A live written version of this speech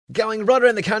Going right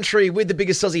around the country with the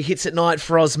biggest Aussie hits at night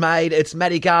for Ozmade. It's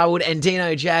Matty Garwood and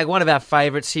Dino Jag, one of our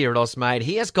favourites here at Ozmade.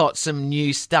 He has got some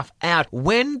new stuff out.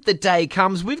 When the day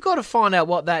comes, we've got to find out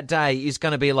what that day is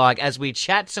going to be like as we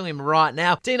chat to him right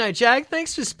now. Dino Jag,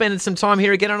 thanks for spending some time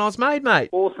here again on Ozmade,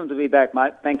 mate. Awesome to be back,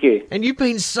 mate. Thank you. And you've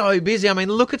been so busy. I mean,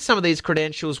 look at some of these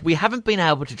credentials. We haven't been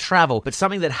able to travel, but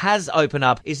something that has opened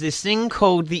up is this thing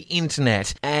called the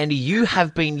internet. And you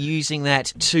have been using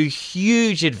that to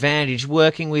huge advantage,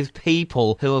 working with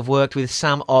people who have worked with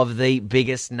some of the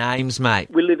biggest names, mate.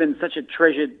 We live in such a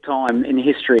treasured time in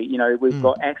history. You know, we've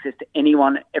got access to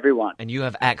anyone, everyone. And you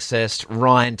have accessed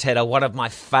Ryan Tedder, one of my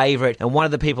favourite and one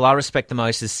of the people I respect the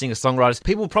most as singer-songwriters.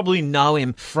 People probably know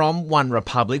him from One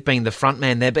Republic, being the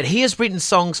frontman there, but he has written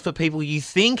songs for people you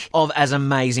think of as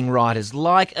amazing writers,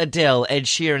 like Adele, Ed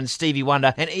Sheeran, Stevie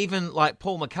Wonder, and even like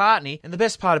Paul McCartney. And the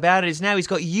best part about it is now he's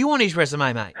got you on his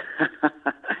resume, mate.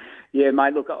 Yeah,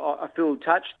 mate, look, I feel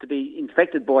touched to be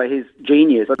infected by his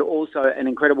genius, but also an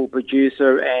incredible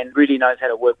producer and really knows how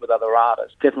to work with other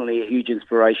artists. Definitely a huge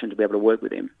inspiration to be able to work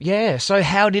with him. Yeah, so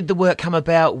how did the work come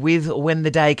about with When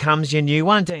the Day Comes, your new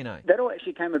one, Dino? That all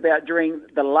actually came about during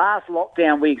the last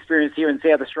lockdown we experienced here in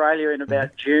South Australia in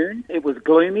about June. It was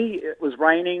gloomy, it was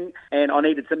raining, and I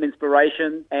needed some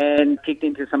inspiration and kicked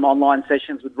into some online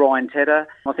sessions with Ryan Tedder.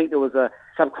 I think there was a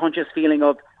subconscious feeling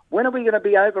of, when are we going to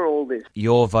be over all this?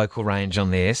 Your vocal range on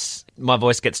this, my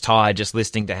voice gets tired just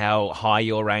listening to how high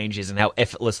your range is and how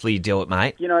effortlessly you do it,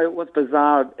 mate. You know, what's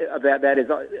bizarre about that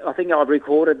is I think I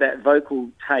recorded that vocal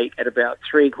take at about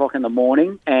 3 o'clock in the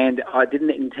morning, and I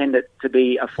didn't intend it to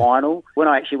be a final. When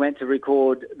I actually went to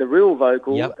record the real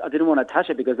vocal, I didn't want to touch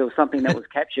it because there was something that was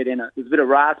captured in it. There's a bit of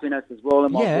raspiness as well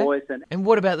in my voice. And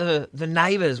what about the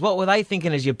neighbours? What were they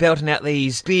thinking as you're belting out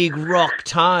these big rock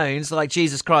tones like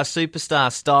Jesus Christ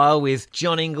Superstar style with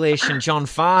John English and John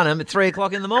Farnham at 3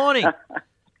 o'clock in the morning?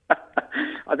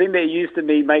 I think they're used to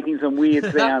me making some weird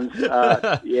sounds.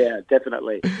 Yeah,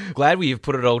 definitely. Glad we've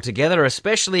put it all together,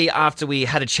 especially after we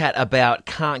had a chat about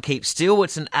Can't Keep Still.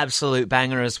 It's an absolute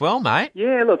banger as well, mate.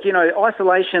 Yeah, look, you know,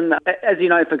 isolation, as you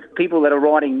know, for people that are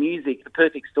writing music, the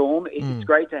perfect storm. It's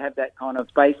great to have that kind of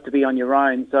space to be on your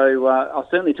own. So I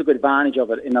certainly took advantage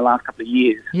of it in the last couple of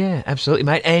years. Yeah, absolutely,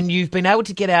 mate. And you've been able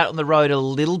to get out on the road a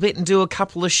little bit and do a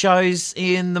couple of shows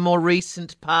in the more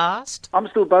recent past? I'm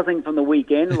still buzzing from the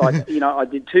weekend. Like, you know, I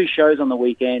did 2 shows on the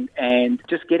weekend, and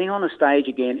just getting on a stage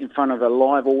again in front of a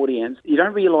live audience, you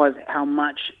don't realise how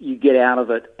much you get out of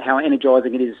it, how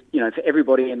energising it is, you know, for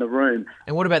everybody in the room.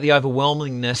 And what about the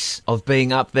overwhelmingness of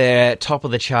being up there, top of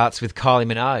the charts with Kylie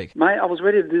Minogue? Mate, I was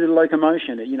ready to do the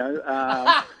locomotion, you know.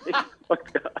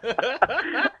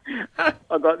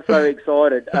 I got so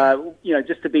excited, you know,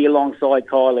 just to be alongside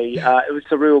Kylie. It was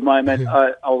a surreal moment.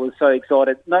 I was so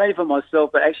excited, not only for myself,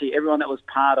 but actually everyone that was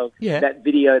part of that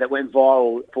video that went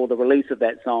viral for the release of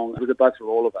that song. It was a buzz for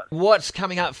all of us. What's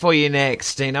coming up for you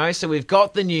next, Dino? So we've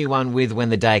got the new one with When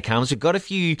the Day Comes. We've got a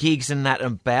few gigs and that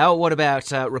about. What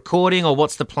about recording, or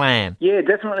what's the plan? Yeah,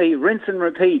 definitely rinse and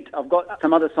repeat. I've got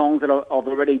some other songs that I've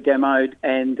already demoed,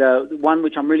 and one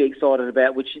which I'm really excited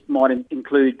about, which might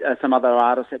include some other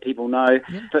artists that people know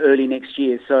for early next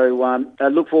year. So I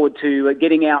look forward to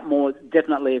getting out more,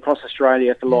 definitely across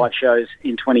Australia for live shows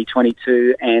in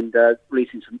 2022 and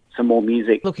releasing some more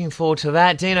music. Looking forward to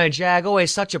that. Dino Jag,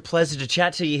 always such a pleasure to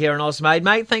chat to you here on Ozmade,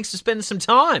 mate. Thanks for spending some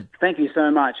time. Thank you so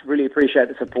much. Really appreciate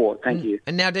the support. Thank you.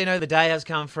 And now, Dino, the day has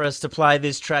come for us to play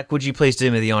this track. Would you please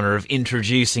do me the honour of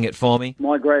introducing it for me?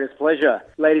 My greatest pleasure.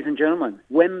 Ladies and gentlemen,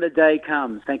 When the Day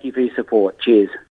Comes. Thank you for your support. Cheers.